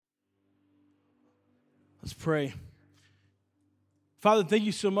Let's pray. Father, thank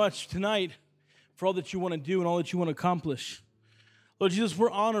you so much tonight for all that you want to do and all that you want to accomplish. Lord Jesus, we're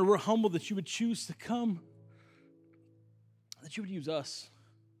honored, we're humbled that you would choose to come, that you would use us,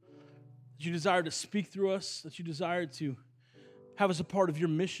 that you desire to speak through us, that you desire to have us a part of your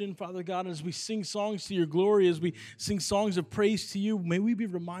mission, Father God. As we sing songs to your glory, as we sing songs of praise to you, may we be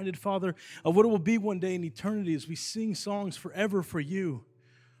reminded, Father, of what it will be one day in eternity as we sing songs forever for you,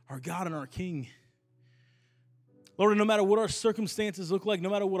 our God and our King. Lord, no matter what our circumstances look like, no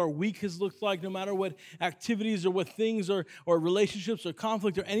matter what our week has looked like, no matter what activities or what things or relationships or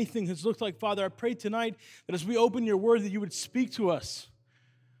conflict or anything has looked like, Father, I pray tonight that as we open your word that you would speak to us.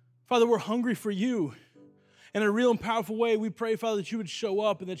 Father, we're hungry for you. In a real and powerful way, we pray, Father, that you would show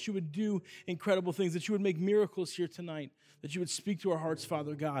up and that you would do incredible things, that you would make miracles here tonight, that you would speak to our hearts,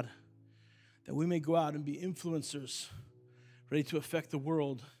 Father God, that we may go out and be influencers, ready to affect the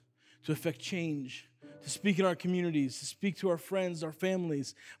world, to affect change, to speak in our communities, to speak to our friends, our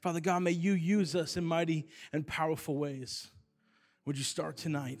families. Father God, may you use us in mighty and powerful ways. Would you start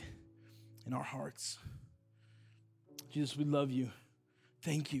tonight in our hearts? Jesus, we love you.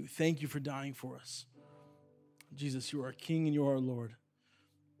 Thank you. Thank you for dying for us. Jesus, you are our King and you are our Lord.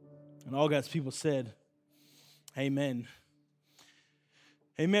 And all God's people said, amen.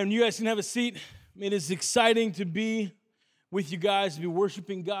 Amen. You guys can have a seat. It is exciting to be with you guys, to be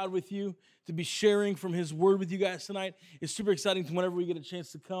worshiping God with you, to be sharing from his word with you guys tonight. It's super exciting whenever we get a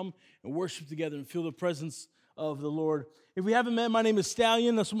chance to come and worship together and feel the presence of the Lord. If we haven't met, my name is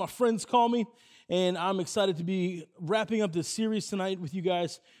Stallion. That's what my friends call me. And I'm excited to be wrapping up this series tonight with you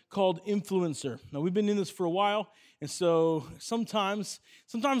guys called Influencer. Now, we've been in this for a while, and so sometimes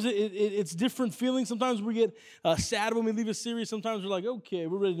it's different feelings. Sometimes we get sad when we leave a series. Sometimes we're like, okay,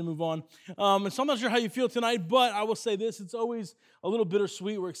 we're ready to move on. And so I'm not sure how you feel tonight, but I will say this. It's always a little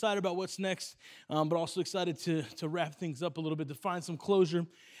bittersweet. We're excited about what's next, but also excited to wrap things up a little bit, to find some closure.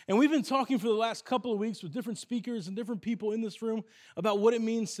 And we've been talking for the last couple of weeks with different speakers and different people in this room about what it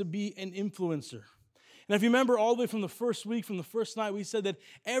means to be an influencer. And if you remember all the way from the first week, from the first night, we said that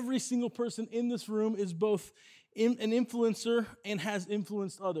every single person in this room is both an influencer and has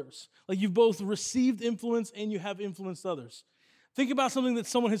influenced others. Like you've both received influence and you have influenced others. Think about something that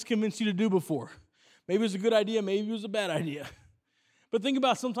someone has convinced you to do before. Maybe it was a good idea, maybe it was a bad idea. But think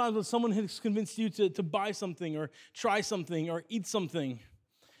about sometimes when someone has convinced you to buy something or try something or eat something.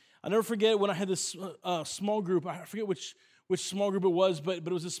 I'll never forget when I had this small group. I forget which small group it was, but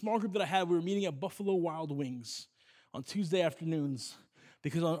it was a small group that I had. We were meeting at Buffalo Wild Wings on Tuesday afternoons,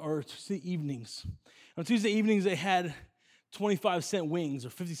 or Tuesday evenings. On Tuesday evenings, they had 25-cent wings or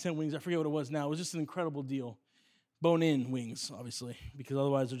 50-cent wings. I forget what it was now. It was just an incredible deal. Bone-in wings, obviously, because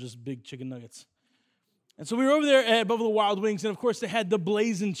otherwise they're just big chicken nuggets. And so we were over there at Buffalo Wild Wings, and of course they had the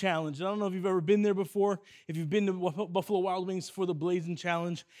Blazing Challenge. I don't know if you've ever been there before, if you've been to Buffalo Wild Wings for the Blazing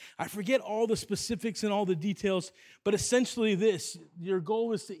Challenge. I forget all the specifics and all the details, but essentially your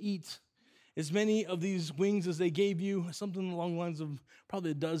goal is to eat as many of these wings as they gave you, something along the lines of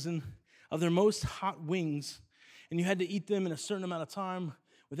probably a dozen of their most hot wings, and you had to eat them in a certain amount of time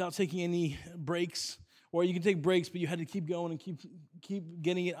without taking any breaks. Or you can take breaks, but you had to keep going and keep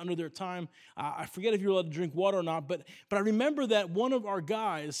getting it under their time. I forget if you were allowed to drink water or not, but I remember that one of our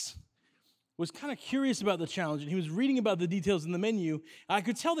guys was kind of curious about the challenge, and he was reading about the details in the menu. I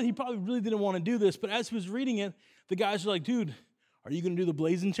could tell that he probably really didn't want to do this, but as he was reading it, the guys were like, dude, are you going to do the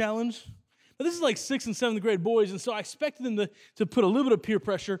Blazing Challenge? Now, this is like 6th and 7th grade boys, and so I expected them to put a little bit of peer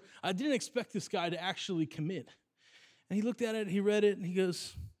pressure. I didn't expect this guy to actually commit. And he looked at it, he read it, and he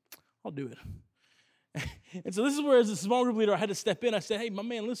goes, I'll do it. And so this is where, as a small group leader, I had to step in. I said, hey, my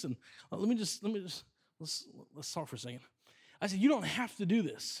man, listen, let's talk for a second. I said, you don't have to do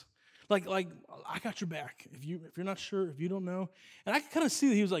this. Like I got your back. If you're not sure, if you don't know. And I could kind of see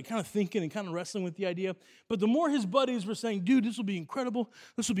that he was like kind of thinking and kind of wrestling with the idea. But the more his buddies were saying, dude, this will be incredible.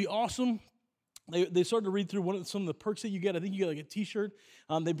 This will be awesome. They started to read through some of the perks that you get. I think you get like a T-shirt.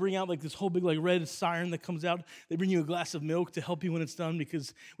 They bring out like this whole big like red siren that comes out. They bring you a glass of milk to help you when it's done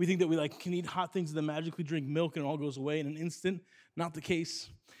because we think that we like can eat hot things and then magically drink milk and it all goes away in an instant. Not the case.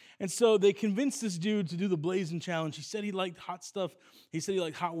 And so they convinced this dude to do the Blazing Challenge. He said he liked hot stuff. He said he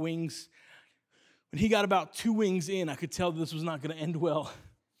liked hot wings. When he got about 2 wings in, I could tell that this was not going to end well.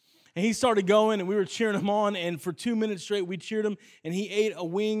 And he started going, and we were cheering him on, and for 2 minutes straight, we cheered him, and he ate a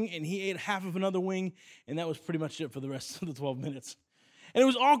wing, and he ate half of another wing, and that was pretty much it for the rest of the 12 minutes. And it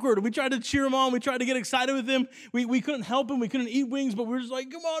was awkward. We tried to cheer him on. We tried to get excited with him. We couldn't help him. We couldn't eat wings, but we were just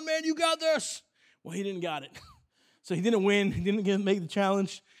like, come on, man, you got this. Well, he didn't got it. So he didn't win. He didn't make the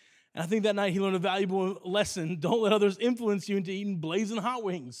challenge. And I think that night he learned a valuable lesson. Don't let others influence you into eating blazing hot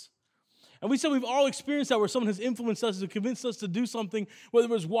wings. And we said we've all experienced that where someone has influenced us, has convinced us to do something, whether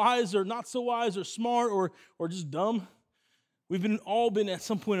it was wise or not so wise or smart or just dumb. We've all been at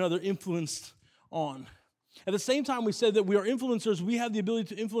some point or other influenced on. At the same time, we said that we are influencers. We have the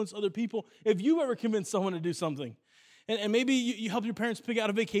ability to influence other people. If you've ever convinced someone to do something, and maybe you help your parents pick out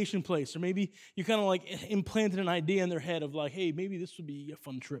a vacation place, or maybe you kind of like implanted an idea in their head of like, hey, maybe this would be a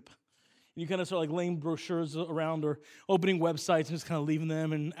fun trip. And you kind of start like laying brochures around or opening websites and just kind of leaving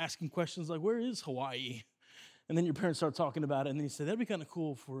them and asking questions like, where is Hawaii? And then your parents start talking about it, and then you say, that'd be kind of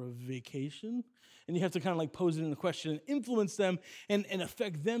cool for a vacation. And you have to kind of like pose it in a question and influence them and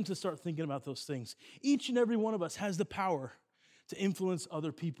affect them to start thinking about those things. Each and every one of us has the power to influence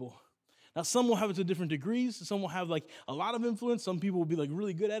other people. Now, some will have it to different degrees. Some will have like a lot of influence. Some people will be like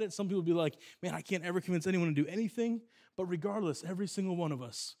really good at it. Some people will be like, man, I can't ever convince anyone to do anything. But regardless, every single one of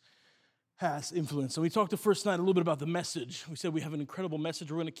us has influence. So we talked the first night a little bit about the message. We said we have an incredible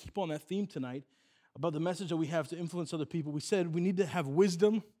message. We're going to keep on that theme tonight about the message that we have to influence other people. We said we need to have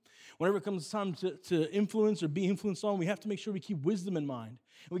wisdom. Whenever it comes time to influence or be influenced on, we have to make sure we keep wisdom in mind.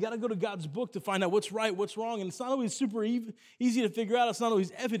 And we got to go to God's book to find out what's right, what's wrong. And it's not always super easy to figure out. It's not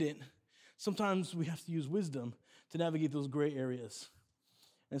always evident. Sometimes we have to use wisdom to navigate those gray areas.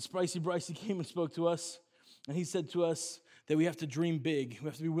 And Spicey Brycey came and spoke to us, and he said to us that we have to dream big. We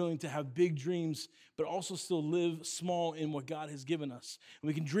have to be willing to have big dreams, but also still live small in what God has given us. And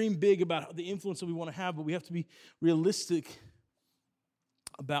we can dream big about the influence that we want to have, but we have to be realistic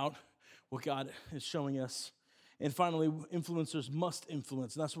about what God is showing us. And finally, influencers must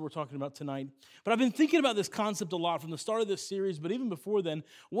influence. And that's what we're talking about tonight. But I've been thinking about this concept a lot from the start of this series, but even before then,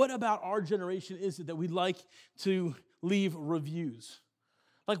 what about our generation is it that we'd like to leave reviews?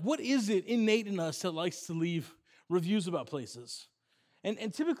 Like, what is it innate in us that likes to leave reviews about places?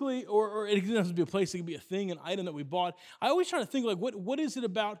 And typically, or it doesn't have to be a place, it could be a thing, an item that we bought. I always try to think, like, what is it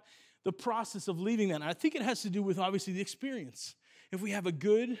about the process of leaving that? And I think it has to do with, obviously, the experience. If we have a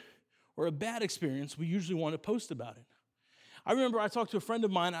good or a bad experience, we usually want to post about it. I remember I talked to a friend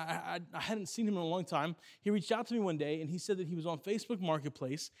of mine. I hadn't seen him in a long time. He reached out to me one day, and he said that he was on Facebook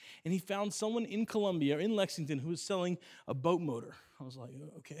Marketplace, and he found someone in Columbia, in Lexington, who was selling a boat motor. I was like,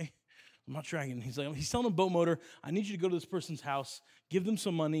 okay, I'm not tracking. He's like, he's selling a boat motor. I need you to go to this person's house, give them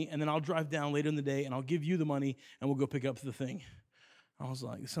some money, and then I'll drive down later in the day, and I'll give you the money, and we'll go pick up the thing. I was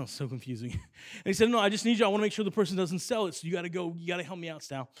like, this sounds so confusing. And he said, no, I just need you. I want to make sure the person doesn't sell it, so you got to help me out,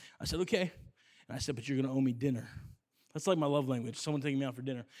 Sal. I said, okay. And I said, but you're going to owe me dinner. That's like my love language, someone taking me out for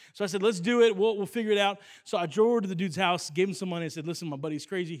dinner. So I said, let's do it. We'll figure it out. So I drove over to the dude's house, gave him some money. I said, listen, my buddy's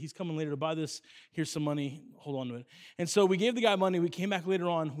crazy. He's coming later to buy this. Here's some money. Hold on to it. And so we gave the guy money. We came back later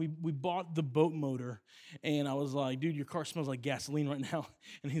on. We bought the boat motor. And I was like, dude, your car smells like gasoline right now.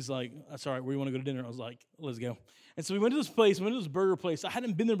 And he's like, that's all right. Where you want to go to dinner? I was like, let's go. And so we went to this place. We went to this burger place. I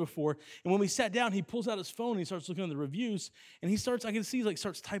hadn't been there before. And when we sat down, he pulls out his phone. And he starts looking at the reviews. And I can see he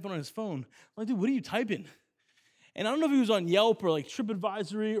starts typing on his phone. I'm like, dude, what are you typing? And I don't know if he was on Yelp or like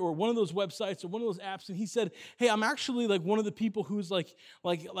TripAdvisory or one of those websites or one of those apps. And he said, hey, I'm actually like one of the people who's like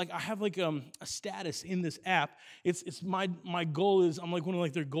I have like a status in this app. It's my goal is I'm like one of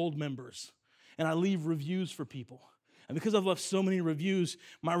like their gold members. And I leave reviews for people. And because I've left so many reviews,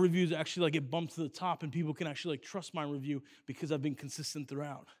 my reviews actually like get bumped to the top and people can actually like trust my review because I've been consistent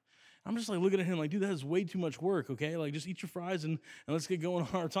throughout. I'm just like looking at him like, dude, that is way too much work, okay? Like just eat your fries and let's get going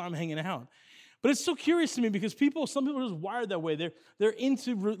on our time hanging out. But it's so curious to me because some people are just wired that way. They're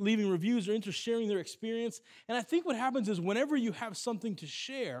into leaving reviews, they're into sharing their experience. And I think what happens is whenever you have something to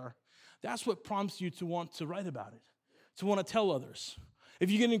share, that's what prompts you to want to write about it, to want to tell others.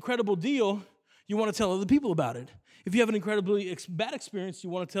 If you get an incredible deal, you want to tell other people about it. If you have an incredibly bad experience, you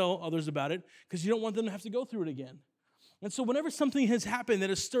want to tell others about it because you don't want them to have to go through it again. And so whenever something has happened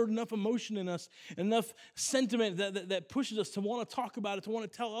that has stirred enough emotion in us, enough sentiment that pushes us to want to talk about it, to want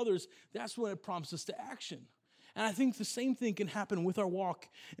to tell others, that's when it prompts us to action. And I think the same thing can happen with our walk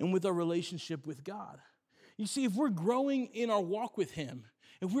and with our relationship with God. You see, if we're growing in our walk with Him,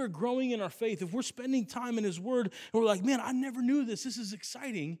 if we're growing in our faith, if we're spending time in His Word, and we're like, man, I never knew this is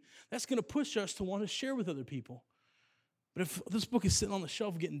exciting, that's going to push us to want to share with other people. But if this book is sitting on the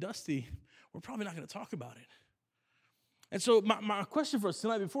shelf getting dusty, we're probably not going to talk about it. And so my question for us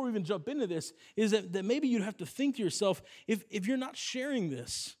tonight, before we even jump into this, is that maybe you'd have to think to yourself, if you're not sharing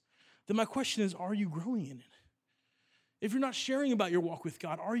this, then my question is, are you growing in it? If you're not sharing about your walk with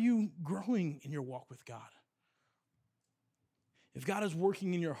God, are you growing in your walk with God? If God is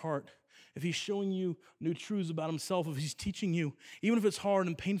working in your heart, if He's showing you new truths about Himself, if He's teaching you, even if it's hard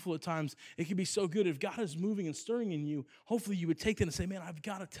and painful at times, it can be so good. If God is moving and stirring in you, hopefully you would take that and say, man, I've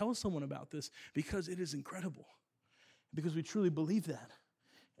got to tell someone about this because it is incredible. Because we truly believe that.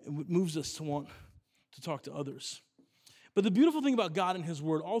 It moves us to want to talk to others. But the beautiful thing about God and his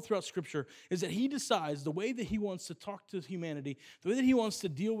word all throughout Scripture is that he decides the way that he wants to talk to humanity, the way that he wants to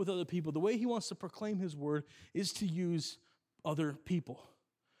deal with other people, the way he wants to proclaim his word is to use other people.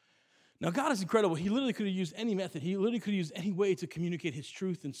 Now, God is incredible. He literally could have used any method. He literally could have used any way to communicate his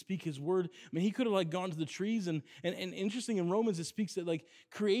truth and speak his word. I mean, he could have gone to the trees. And interesting, in Romans, it speaks that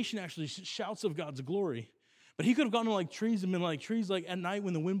creation actually shouts of God's glory. But he could have gone to trees and been trees at night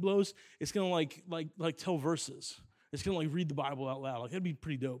when the wind blows, it's going to tell verses. It's going to read the Bible out loud. That'd be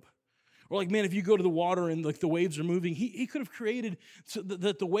pretty dope. Or man, if you go to the water and the waves are moving, he could have created so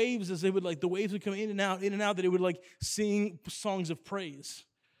that the waves, as they would the waves would come in and out, that it would sing songs of praise.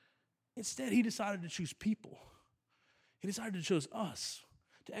 Instead, he decided to choose people. He decided to choose us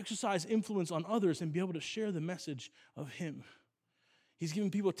to exercise influence on others and be able to share the message of him. He's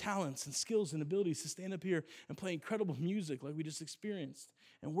given people talents and skills and abilities to stand up here and play incredible music like we just experienced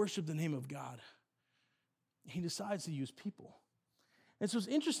and worship the name of God. He decides to use people. And so it's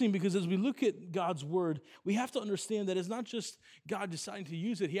interesting because as we look at God's word, we have to understand that it's not just God deciding to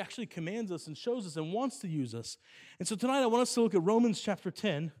use it. He actually commands us and shows us and wants to use us. And so tonight I want us to look at Romans chapter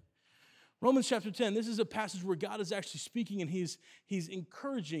 10. Romans chapter 10, this is a passage where God is actually speaking and he's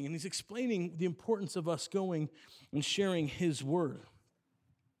encouraging and he's explaining the importance of us going and sharing his word.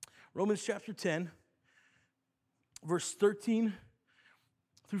 Romans chapter 10, verse 13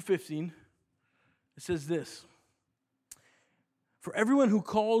 through 15, it says this: "For everyone who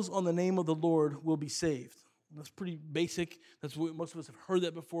calls on the name of the Lord will be saved." That's pretty basic. That's what most of us have heard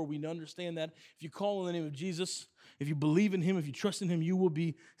that before. We understand that. If you call on the name of Jesus, if you believe in him, if you trust in him, you will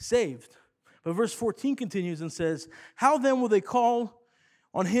be saved. But verse 14 continues and says, "How then will they call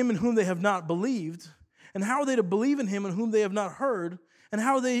on him in whom they have not believed? And how are they to believe in him in whom they have not heard? And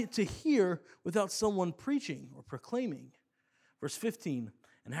how are they to hear without someone preaching or proclaiming?" Verse 15,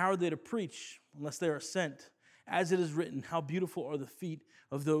 "And how are they to preach unless they are sent? As it is written, how beautiful are the feet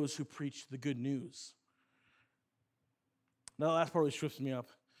of those who preach the good news." Now, that last part always trips me up.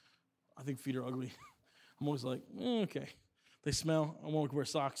 I think feet are ugly. I'm always okay. They smell. I want to wear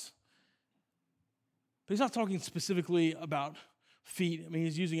socks. But he's not talking specifically about feet. I mean,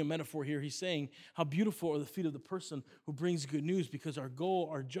 he's using a metaphor here. He's saying how beautiful are the feet of the person who brings good news, because our goal,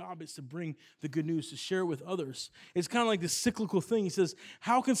 our job is to bring the good news, to share with others. It's kind of like this cyclical thing. He says,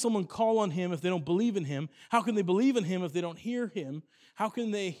 how can someone call on him if they don't believe in him? How can they believe in him if they don't hear him? How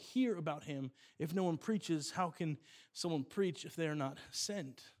can they hear about him if no one preaches? How can someone preach if they are not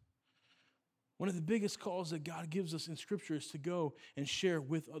sent? One of the biggest calls that God gives us in Scripture is to go and share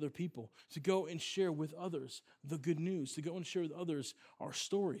with other people, to go and share with others the good news, to go and share with others our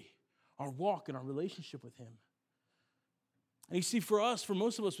story, our walk, and our relationship with him. And you see, for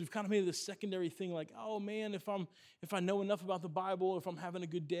most of us, we've kind of made it a secondary thing, oh man, if I know enough about the Bible, if I'm having a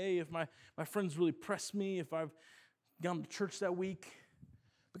good day, if my friends really press me, if I've gone to church that week.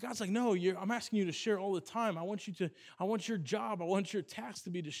 But God's no, I'm asking you to share all the time. I want your job, I want your task to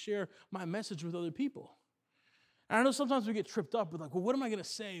be to share my message with other people. And I know sometimes we get tripped up with what am I going to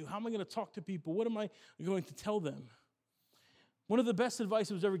say? How am I going to talk to people? What am I going to tell them? One of the best advice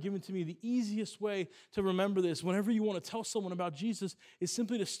that was ever given to me, the easiest way to remember this, whenever you want to tell someone about Jesus, is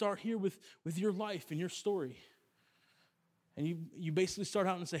simply to start here with your life and your story. And you basically start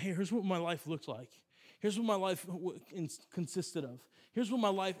out and say, hey, here's what my life looked like. Here's what my life consisted of. Here's what my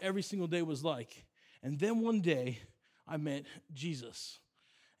life every single day was like. And then one day, I met Jesus.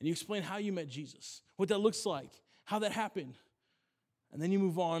 And you explain how you met Jesus, what that looks like, how that happened. And then you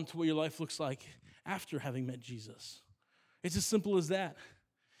move on to what your life looks like after having met Jesus. It's as simple as that.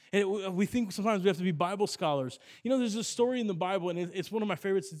 And we think sometimes we have to be Bible scholars. There's a story in the Bible, and it's one of my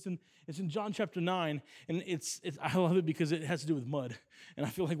favorites. It's in John chapter 9, and I love it because it has to do with mud. And I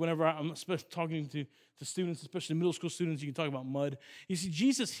feel like whenever I'm talking to students, especially middle school students, you can talk about mud. You see,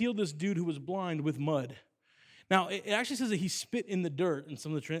 Jesus healed this dude who was blind with mud. Now, it actually says that he spit in the dirt in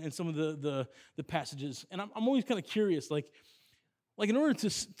some of the passages. And I'm always kind of curious, in order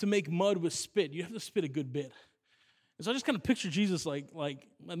to make mud with spit, you have to spit a good bit. And so I just kind of picture Jesus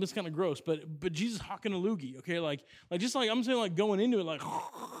and this is kind of gross, but Jesus hawking a loogie, okay? I'm saying going into it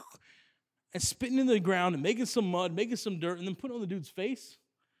and spitting in the ground and making some mud, making some dirt, and then putting it on the dude's face.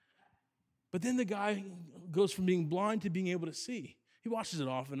 But then the guy goes from being blind to being able to see. He washes it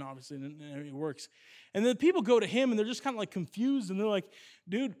off, and obviously and it works. And then people go to him, and they're just kind of confused, and they're like,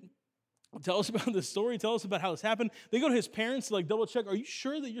 dude, tell us about this story. Tell us about how this happened. They go to his parents to double check. Are you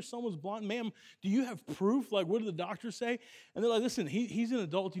sure that your son was blind? Ma'am, do you have proof? What did the doctor say? And they're like, listen, he's an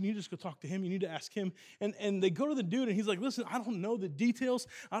adult. You need to just go talk to him. You need to ask him. And they go to the dude, and he's like, listen, I don't know the details.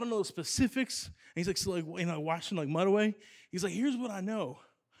 I don't know the specifics. And he's washing mud away. He's like, here's what I know.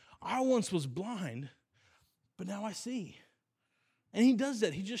 I once was blind, but now I see. And he does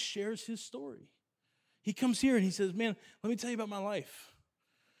that. He just shares his story. He comes here and he says, man, let me tell you about my life.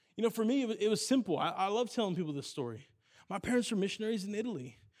 You know, for me, it was simple. I love telling people this story. My parents were missionaries in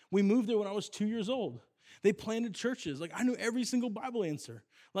Italy. We moved there when I was 2 years old. They planted churches. Like, I knew every single Bible answer.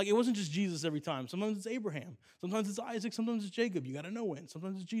 Like, it wasn't just Jesus every time. Sometimes it's Abraham. Sometimes it's Isaac. Sometimes it's Jacob. You got to know when.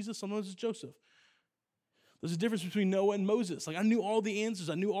 Sometimes it's Jesus. Sometimes it's Joseph. There's a difference between Noah and Moses. Like, I knew all the answers.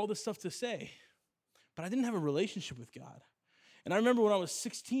 I knew all the stuff to say. But I didn't have a relationship with God. And I remember when I was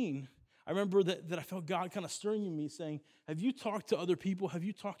 16, I remember that I felt God kind of stirring in me saying, have you talked to other people? Have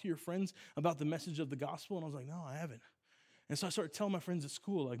you talked to your friends about the message of the gospel? And I was like, no, I haven't. And so I started telling my friends at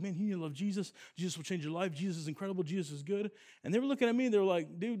school, like, man, you need to love Jesus. Jesus will change your life. Jesus is incredible. Jesus is good. And they were looking at me and they were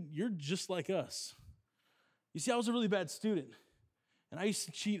like, dude, you're just like us. You see, I was a really bad student. And I used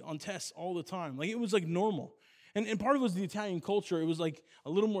to cheat on tests all the time. Like, it was like normal. And part of it was the Italian culture. It was like a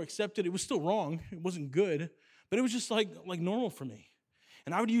little more accepted. It was still wrong. It wasn't good. But it was just like normal for me.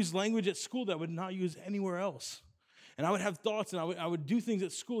 And I would use language at school that I would not use anywhere else. And I would have thoughts, and I would do things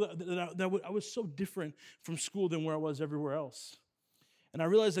at school I was so different from school than where I was everywhere else. And I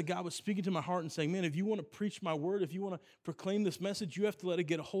realized that God was speaking to my heart and saying, man, if you want to preach my word, if you want to proclaim this message, you have to let it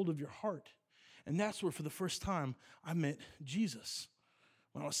get a hold of your heart. And that's where, for the first time, I met Jesus.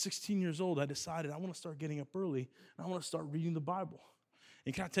 When I was 16 years old, I decided I want to start getting up early, and I want to start reading the Bible.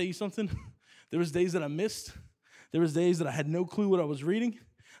 And can I tell you something? There was days that I missed. There was days that I had no clue what I was reading.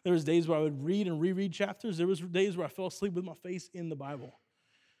 There was days where I would read and reread chapters. There was days where I fell asleep with my face in the Bible.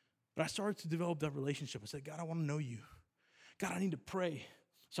 But I started to develop that relationship. I said, God, I want to know you. God, I need to pray.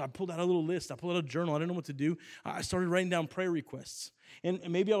 So I pulled out a little list. I pulled out a journal. I didn't know what to do. I started writing down prayer requests. And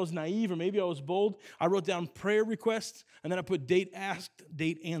maybe I was naive or maybe I was bold. I wrote down prayer requests, and then I put date asked,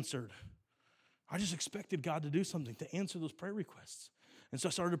 date answered. I just expected God to do something, to answer those prayer requests. And so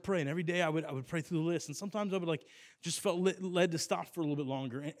I started to pray, and every day I would pray through the list. And sometimes I would just felt led to stop for a little bit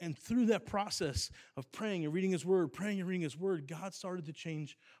longer. And through that process of praying and reading his word, God started to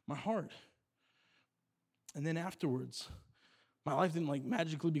change my heart. And then afterwards, my life didn't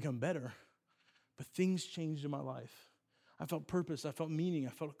magically become better, but things changed in my life. I felt purpose, I felt meaning,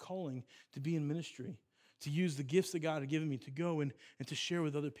 I felt a calling to be in ministry, to use the gifts that God had given me to go and to share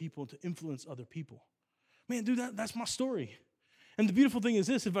with other people, and to influence other people. Man, dude, that's my story. And the beautiful thing is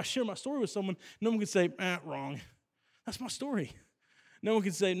this, if I share my story with someone, no one can say, wrong. That's my story. No one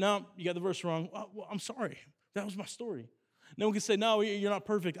can say, no, you got the verse wrong. Well, I'm sorry. That was my story. No one can say, no, you're not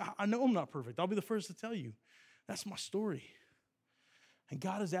perfect. I know I'm not perfect. I'll be the first to tell you. That's my story. And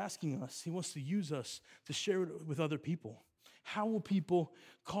God is asking us, he wants to use us to share it with other people. How will people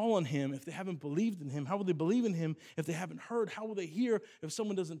call on him if they haven't believed in him? How will they believe in him if they haven't heard? How will they hear if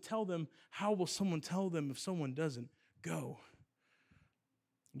someone doesn't tell them? How will someone tell them if someone doesn't go?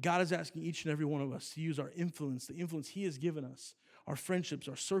 God is asking each and every one of us to use our influence, the influence he has given us, our friendships,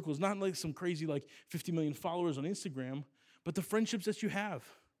 our circles, not like some crazy 50 million followers on Instagram, but the friendships that you have,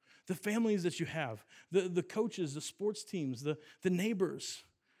 the families that you have, the coaches, the sports teams, the neighbors,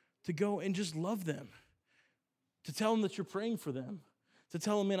 to go and just love them, to tell them that you're praying for them, to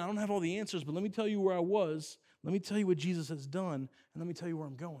tell them, man, I don't have all the answers, but let me tell you where I was, let me tell you what Jesus has done, and let me tell you where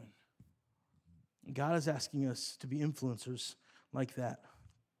I'm going. And God is asking us to be influencers like that.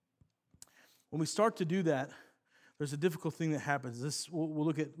 When we start to do that, there's a difficult thing that happens. We'll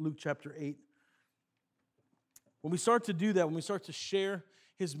look at Luke chapter 8. When we start to do that, when we start to share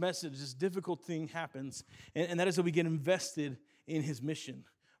his message, this difficult thing happens, and that is that we get invested in his mission.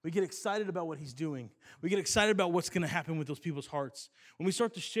 We get excited about what he's doing. We get excited about what's going to happen with those people's hearts. When we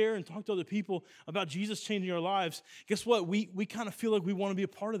start to share and talk to other people about Jesus changing our lives, guess what? We kind of feel like we want to be a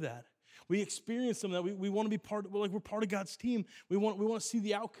part of that. We experience some of that. We want to be we're part of God's team. We want to see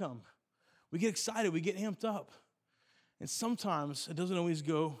the outcome. We get excited, we get amped up. And sometimes it doesn't always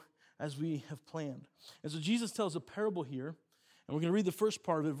go as we have planned. And so Jesus tells a parable here, and we're going to read the first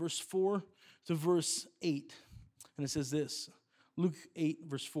part of it, verse 4 to verse 8. And it says this, Luke 8,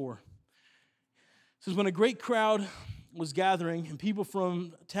 verse 4. It says, when a great crowd was gathering and people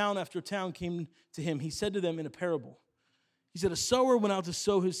from town after town came to him, he said to them in a parable. He said, a sower went out to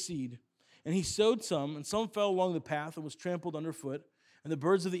sow his seed, and he sowed some, and some fell along the path and was trampled underfoot, and the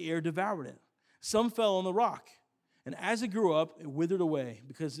birds of the air devoured it. Some fell on the rock, and as it grew up, it withered away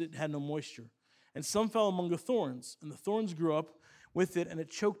because it had no moisture. And some fell among the thorns, and the thorns grew up with it, and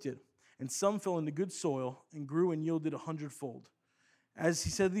it choked it. And some fell into good soil and grew and yielded 100-fold. As he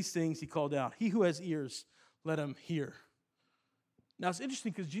said these things, he called out, he who has ears, let him hear. Now, it's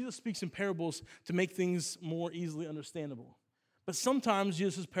interesting because Jesus speaks in parables to make things more easily understandable. But sometimes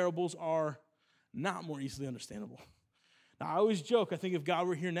Jesus' parables are not more easily understandable. Now, I always joke, I think if God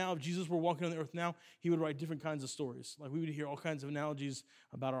were here now, if Jesus were walking on the earth now, he would write different kinds of stories. Like we would hear all kinds of analogies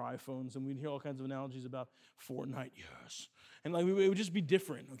about our iPhones, and we'd hear all kinds of analogies about Fortnite, yes. And like it would just be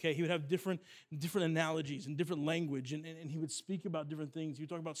different, okay? He would have different analogies and different language, and he would speak about different things. He would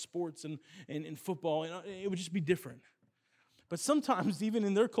talk about sports and football, and it would just be different. But sometimes, even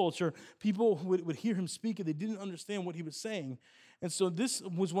in their culture, people would hear him speak and they didn't understand what he was saying. And so this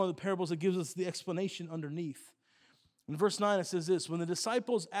was one of the parables that gives us the explanation underneath. In verse 9, it says this: when the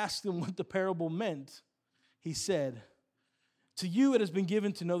disciples asked him what the parable meant, he said, "To you it has been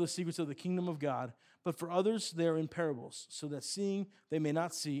given to know the secrets of the kingdom of God, but for others they are in parables, so that seeing they may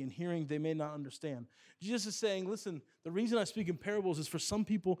not see, and hearing they may not understand." Jesus is saying, listen, the reason I speak in parables is for some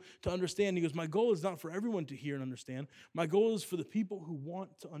people to understand. He goes, my goal is not for everyone to hear and understand. My goal is for the people who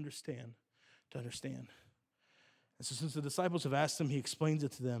want to understand, to understand. And so since the disciples have asked him, he explains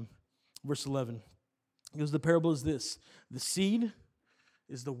it to them. Verse 11, he goes, the parable is this: the seed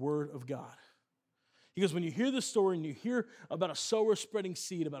is the word of God. He goes, when you hear this story and you hear about a sower spreading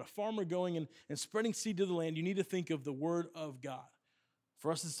seed, about a farmer going and spreading seed to the land, you need to think of the word of God.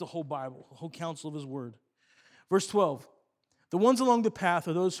 For us, it's the whole Bible, the whole counsel of his word. Verse 12, the ones along the path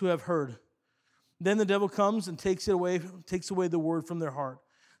are those who have heard. Then the devil comes and takes away the word from their heart,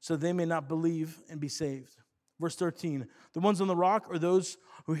 so they may not believe and be saved. Verse 13, the ones on the rock are those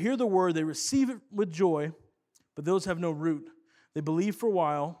who hear the word, they receive it with joy, but those have no root. They believe for a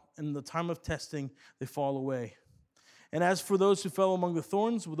while, and in the time of testing, they fall away. And as for those who fell among the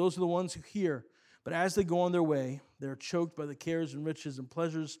thorns, well, those are the ones who hear. But as they go on their way, they are choked by the cares and riches and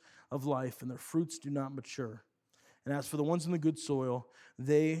pleasures of life, and their fruits do not mature. And as for the ones in the good soil,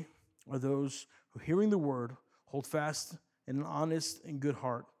 they are those who, hearing the word, hold fast in an honest and good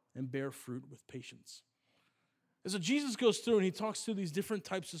heart, and bear fruit with patience. And so Jesus goes through and he talks through these different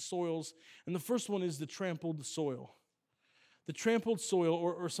types of soils, and the first one is the trampled soil. The trampled soil,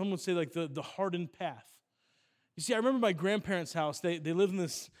 or some would say like the hardened path. You see, I remember my grandparents' house. They lived in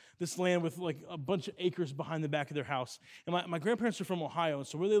this land with like a bunch of acres behind the back of their house. And my grandparents are from Ohio, and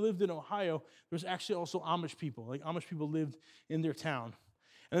so where they lived in Ohio, there was actually also Amish people. Like Amish people lived in their town.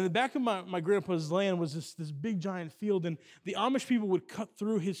 And in the back of my grandpa's land was this big giant field, and the Amish people would cut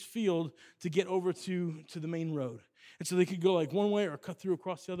through his field to get over to the main road. And so they could go like one way or cut through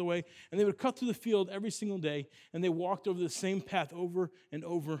across the other way, and they would cut through the field every single day, and they walked over the same path over and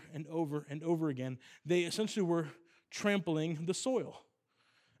over and over and over again. They essentially were trampling the soil.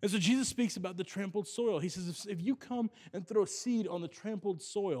 And so Jesus speaks about the trampled soil. He says, if you come and throw seed on the trampled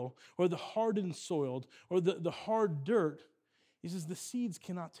soil, or the hardened soil, or the hard dirt, he says the seeds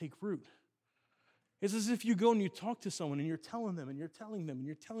cannot take root. It's as if you go and you talk to someone and you're telling them and you're telling them and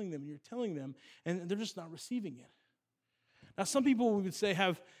you're telling them and you're telling them, and they're just not receiving it. Now, some people we would say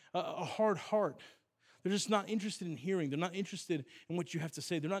have a hard heart. They're just not interested in hearing. They're not interested in what you have to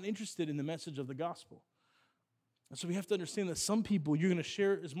say. They're not interested in the message of the gospel. And so we have to understand that some people, you're going to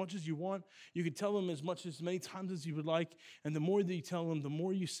share as much as you want. You can tell them as many times as you would like. And the more that you tell them, the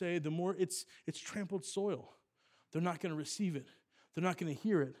more you say, the more it's trampled soil. They're not going to receive it. They're not going to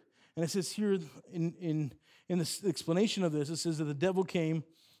hear it. And it says here in this explanation of this, it says that the devil came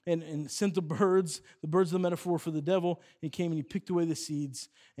and sent the birds. The birds are the metaphor for the devil. He came and he picked away the seeds,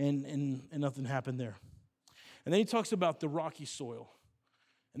 and nothing happened there. And then he talks about the rocky soil.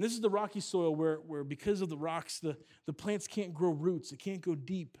 And this is the rocky soil where because of the rocks, the plants can't grow roots. It can't go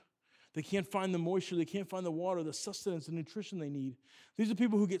deep. They can't find the moisture. They can't find the water, the sustenance, the nutrition they need. These are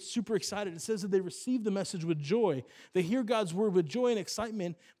people who get super excited. It says that they receive the message with joy. They hear God's word with joy and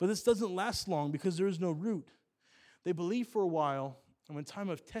excitement, but this doesn't last long because there is no root. They believe for a while, and when time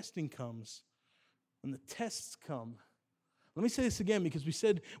of testing comes, when the tests come, let me say this again, because we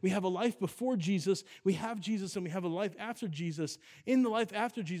said we have a life before Jesus, we have Jesus, and we have a life after Jesus. In the life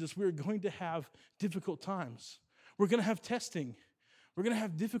after Jesus, we are going to have difficult times. We're going to have testing. We're going to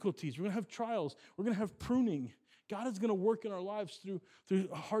have difficulties. We're going to have trials. We're going to have pruning. God is going to work in our lives through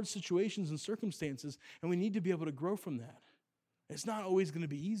hard situations and circumstances, and we need to be able to grow from that. It's not always going to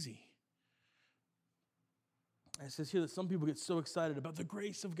be easy. It says here that some people get so excited about the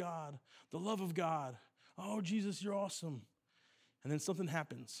grace of God, the love of God. Oh, Jesus, you're awesome. And then something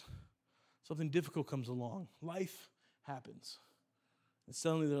happens. Something difficult comes along. Life happens. And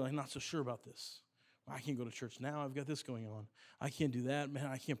suddenly they're like, not so sure about this. I can't go to church now. I've got this going on. I can't do that. Man,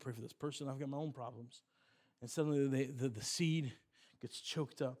 I can't pray for this person. I've got my own problems. And suddenly the seed gets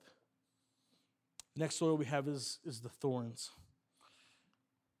choked up. The next soil we have is the thorns.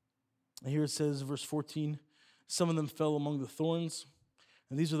 And here it says, verse 14, some of them fell among the thorns.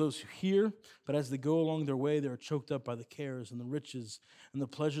 And these are those who hear, but as they go along their way, they are choked up by the cares and the riches and the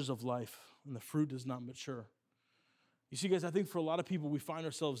pleasures of life, and the fruit does not mature. You see, guys, I think for a lot of people, we find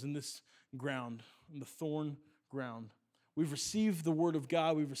ourselves in this ground, in the thorn ground. We've received the word of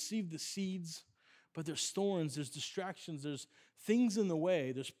God. We've received the seeds, but there's thorns, there's distractions, there's things in the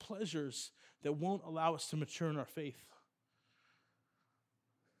way, there's pleasures that won't allow us to mature in our faith.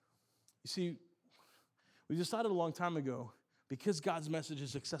 You see, we decided a long time ago, because God's message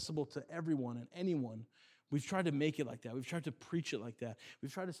is accessible to everyone and anyone, we've tried to make it like that. We've tried to preach it like that.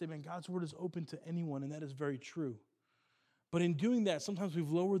 We've tried to say, man, God's word is open to anyone, and that is very true. But in doing that, sometimes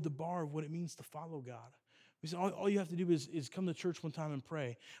we've lowered the bar of what it means to follow God. We say, all you have to do is come to church one time and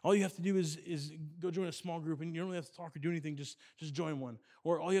pray. All you have to do is go join a small group, and you don't really have to talk or do anything, just join one.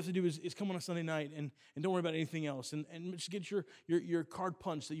 Or all you have to do is come on a Sunday night and don't worry about anything else. And just get your card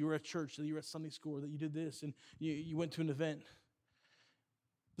punched that you were at church, that you were at Sunday school, or that you did this, and you went to an event.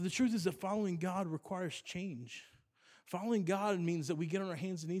 But the truth is that following God requires change. Following God means that we get on our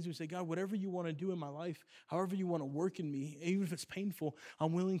hands and knees and we say, God, whatever you want to do in my life, however you want to work in me, even if it's painful,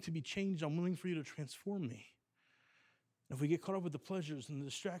 I'm willing to be changed. I'm willing for you to transform me. And if we get caught up with the pleasures and the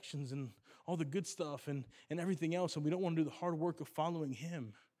distractions and all the good stuff and everything else, and we don't want to do the hard work of following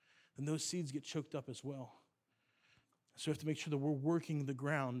him, then those seeds get choked up as well. So we have to make sure that we're working the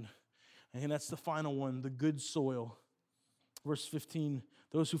ground. And that's the final one, the good soil. Verse 15,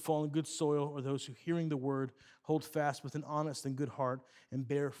 those who fall in good soil are those who, hearing the word, hold fast with an honest and good heart and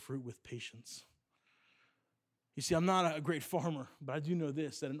bear fruit with patience. You see, I'm not a great farmer, but I do know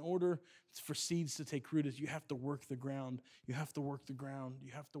this, that in order for seeds to take root, you have to work the ground. You have to work the ground.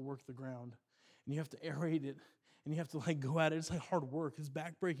 You have to work the ground. And you have to aerate it, and you have to go at it. It's like hard work. It's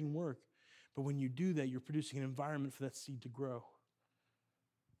backbreaking work. But when you do that, you're producing an environment for that seed to grow.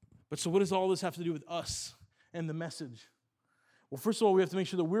 But so what does all this have to do with us and the message? Well, first of all, we have to make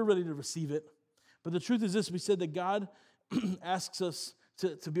sure that we're ready to receive it. But the truth is this, we said that God asks us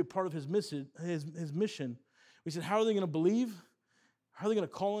to be a part of his mission. We said, how are they going to believe? How are they going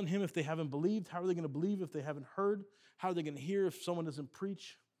to call on him if they haven't believed? How are they going to believe if they haven't heard? How are they going to hear if someone doesn't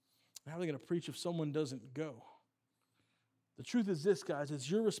preach? And how are they going to preach if someone doesn't go? The truth is this, guys,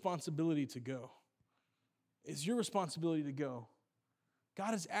 it's your responsibility to go. It's your responsibility to go.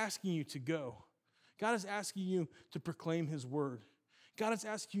 God is asking you to go. God is asking you to proclaim his word. God is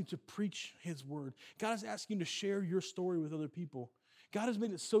asking you to preach his word. God is asking you to share your story with other people. God has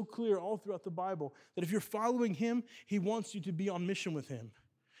made it so clear all throughout the Bible that if you're following him, he wants you to be on mission with him.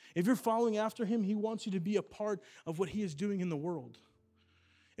 If you're following after him, he wants you to be a part of what he is doing in the world.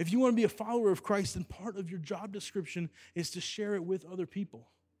 If you want to be a follower of Christ, then part of your job description is to share it with other people.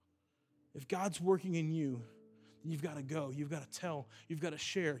 If God's working in you, then you've got to go. You've got to tell. You've got to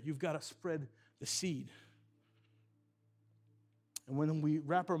share. You've got to spread the seed. And when we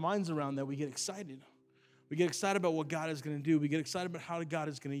wrap our minds around that, we get excited. We get excited about what God is going to do. We get excited about how God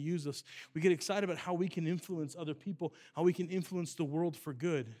is going to use us. We get excited about how we can influence other people, how we can influence the world for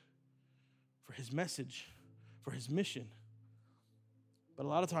good, for his message, for his mission. But a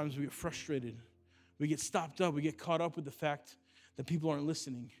lot of times we get frustrated. We get stopped up. We get caught up with the fact that people aren't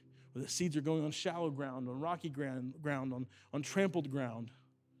listening, or the seeds are going on shallow ground, on rocky ground, on trampled ground.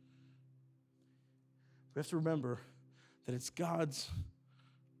 We have to remember that it's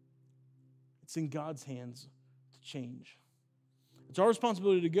in God's hands to change. It's our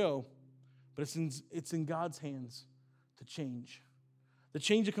responsibility to go, but it's in God's hands to change. The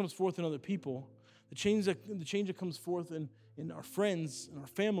change that comes forth in other people, the change that comes forth in our friends, in our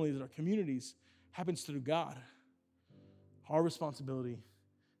families, in our communities, happens through God. Our responsibility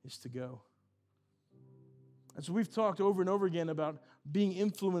is to go. And so we've talked over and over again about being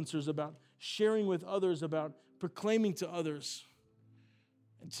influencers, about sharing with others, about proclaiming to others.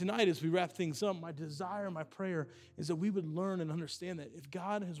 And tonight, as we wrap things up, my desire, my prayer is that we would learn and understand that if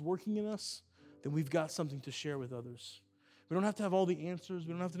God is working in us, then we've got something to share with others. We don't have to have all the answers.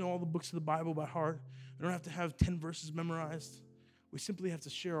 We don't have to know all the books of the Bible by heart. We don't have to have 10 verses memorized. We simply have to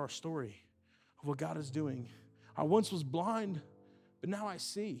share our story of what God is doing. I once was blind, but now I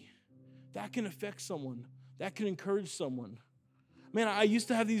see. That can affect someone. That can encourage someone. Man, I used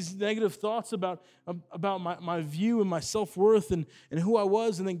to have these negative thoughts about my view and my self-worth and who I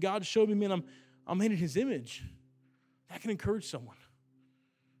was, and then God showed me, man, I'm made in his image. That can encourage someone.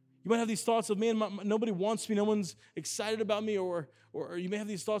 You might have these thoughts of, man, nobody wants me, no one's excited about me, or you may have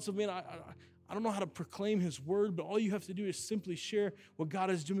these thoughts of, man, I don't know how to proclaim his word, but all you have to do is simply share what God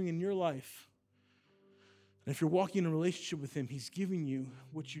is doing in your life. And if you're walking in a relationship with him, he's giving you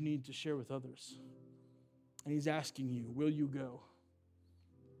what you need to share with others. And he's asking you, will you go?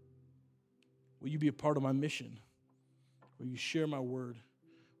 Will you be a part of my mission? Will you share my word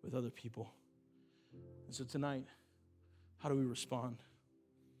with other people? And so tonight, how do we respond?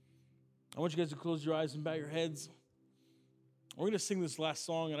 I want you guys to close your eyes and bow your heads. We're going to sing this last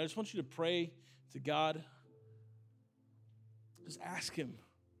song, and I just want you to pray to God. Just ask him.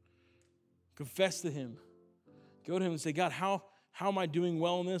 Confess to him. Go to him and say, God, how am I doing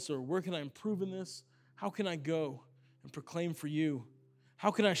well in this? Or where can I improve in this? How can I go and proclaim for you?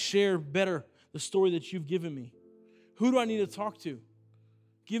 How can I share better the story that you've given me? Who do I need to talk to?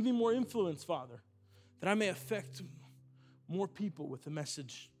 Give me more influence, Father, that I may affect more people with the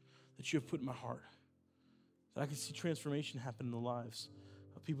message that you have put in my heart. That I can see transformation happen in the lives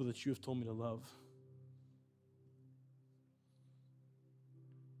of people that you have told me to love.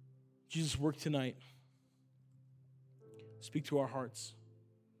 Jesus, work tonight. Speak to our hearts.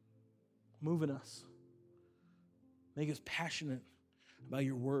 Move in us. Make us passionate about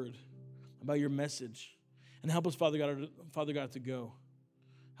your word, about your message. And help us, Father God, to go.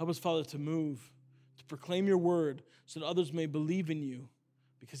 Help us, Father, to move, to proclaim your word so that others may believe in you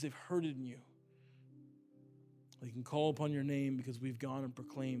because they've heard it in you. They can call upon your name because we've gone and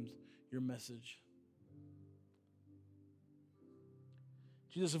proclaimed your message.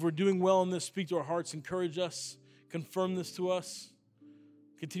 Jesus, if we're doing well in this, speak to our hearts, encourage us, confirm this to us.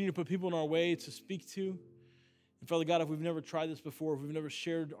 Continue to put people in our way to speak to. And Father God, if we've never tried this before, if we've never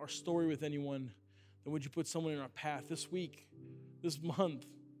shared our story with anyone, then would you put someone in our path this week, this month,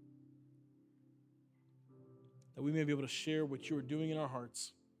 that we may be able to share what you are doing in our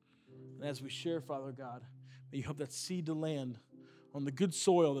hearts. And as we share, Father God, may you help that seed to land on the good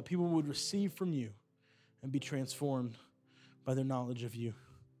soil that people would receive from you and be transformed by their knowledge of you.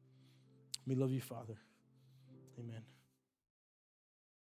 We love you, Father. Amen.